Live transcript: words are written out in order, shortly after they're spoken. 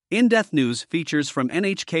In-depth news features from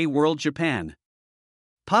NHK World Japan.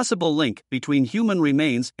 Possible link between human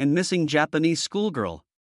remains and missing Japanese schoolgirl.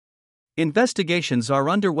 Investigations are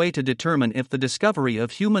underway to determine if the discovery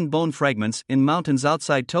of human bone fragments in mountains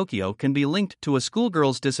outside Tokyo can be linked to a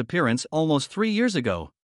schoolgirl's disappearance almost 3 years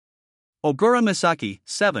ago. Ogura Misaki,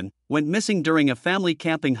 7, went missing during a family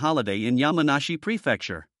camping holiday in Yamanashi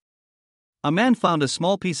Prefecture. A man found a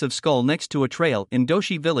small piece of skull next to a trail in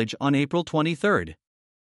Doshi village on April 23.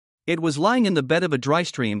 It was lying in the bed of a dry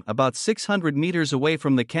stream about 600 meters away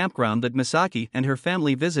from the campground that Misaki and her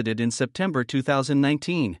family visited in September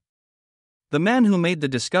 2019. The man who made the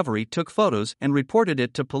discovery took photos and reported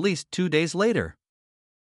it to police 2 days later.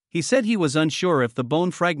 He said he was unsure if the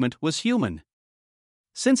bone fragment was human.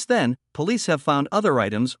 Since then, police have found other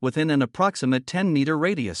items within an approximate 10-meter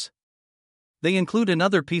radius. They include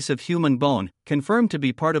another piece of human bone, confirmed to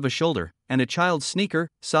be part of a shoulder, and a child's sneaker,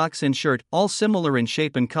 socks and shirt, all similar in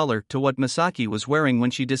shape and color to what Misaki was wearing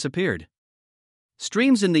when she disappeared.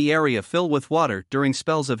 Streams in the area fill with water during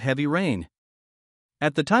spells of heavy rain.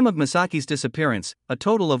 At the time of Misaki's disappearance, a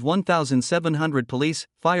total of 1,700 police,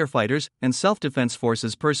 firefighters, and self-defense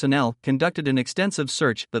forces personnel conducted an extensive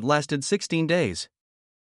search that lasted 16 days.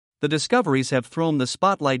 The discoveries have thrown the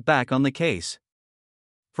spotlight back on the case.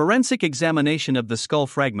 Forensic examination of the skull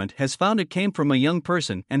fragment has found it came from a young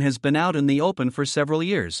person and has been out in the open for several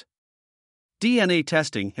years. DNA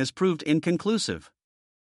testing has proved inconclusive.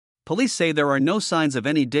 Police say there are no signs of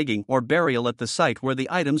any digging or burial at the site where the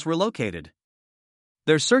items were located.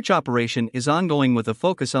 Their search operation is ongoing with a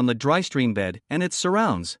focus on the dry stream bed and its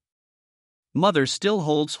surrounds. Mother still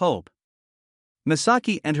holds hope.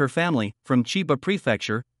 Misaki and her family, from Chiba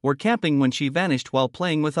Prefecture, were camping when she vanished while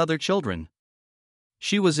playing with other children.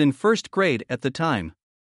 She was in first grade at the time.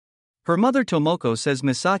 Her mother Tomoko says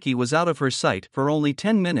Misaki was out of her sight for only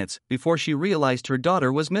 10 minutes before she realized her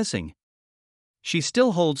daughter was missing. She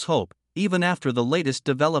still holds hope, even after the latest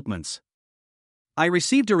developments. I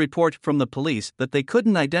received a report from the police that they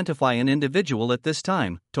couldn't identify an individual at this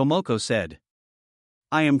time, Tomoko said.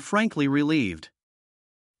 I am frankly relieved.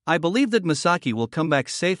 I believe that Misaki will come back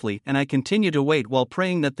safely and I continue to wait while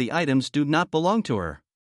praying that the items do not belong to her.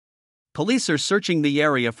 Police are searching the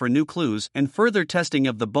area for new clues and further testing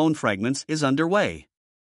of the bone fragments is underway.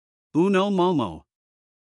 Uno Momo.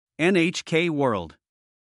 NHK World.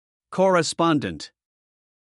 Correspondent.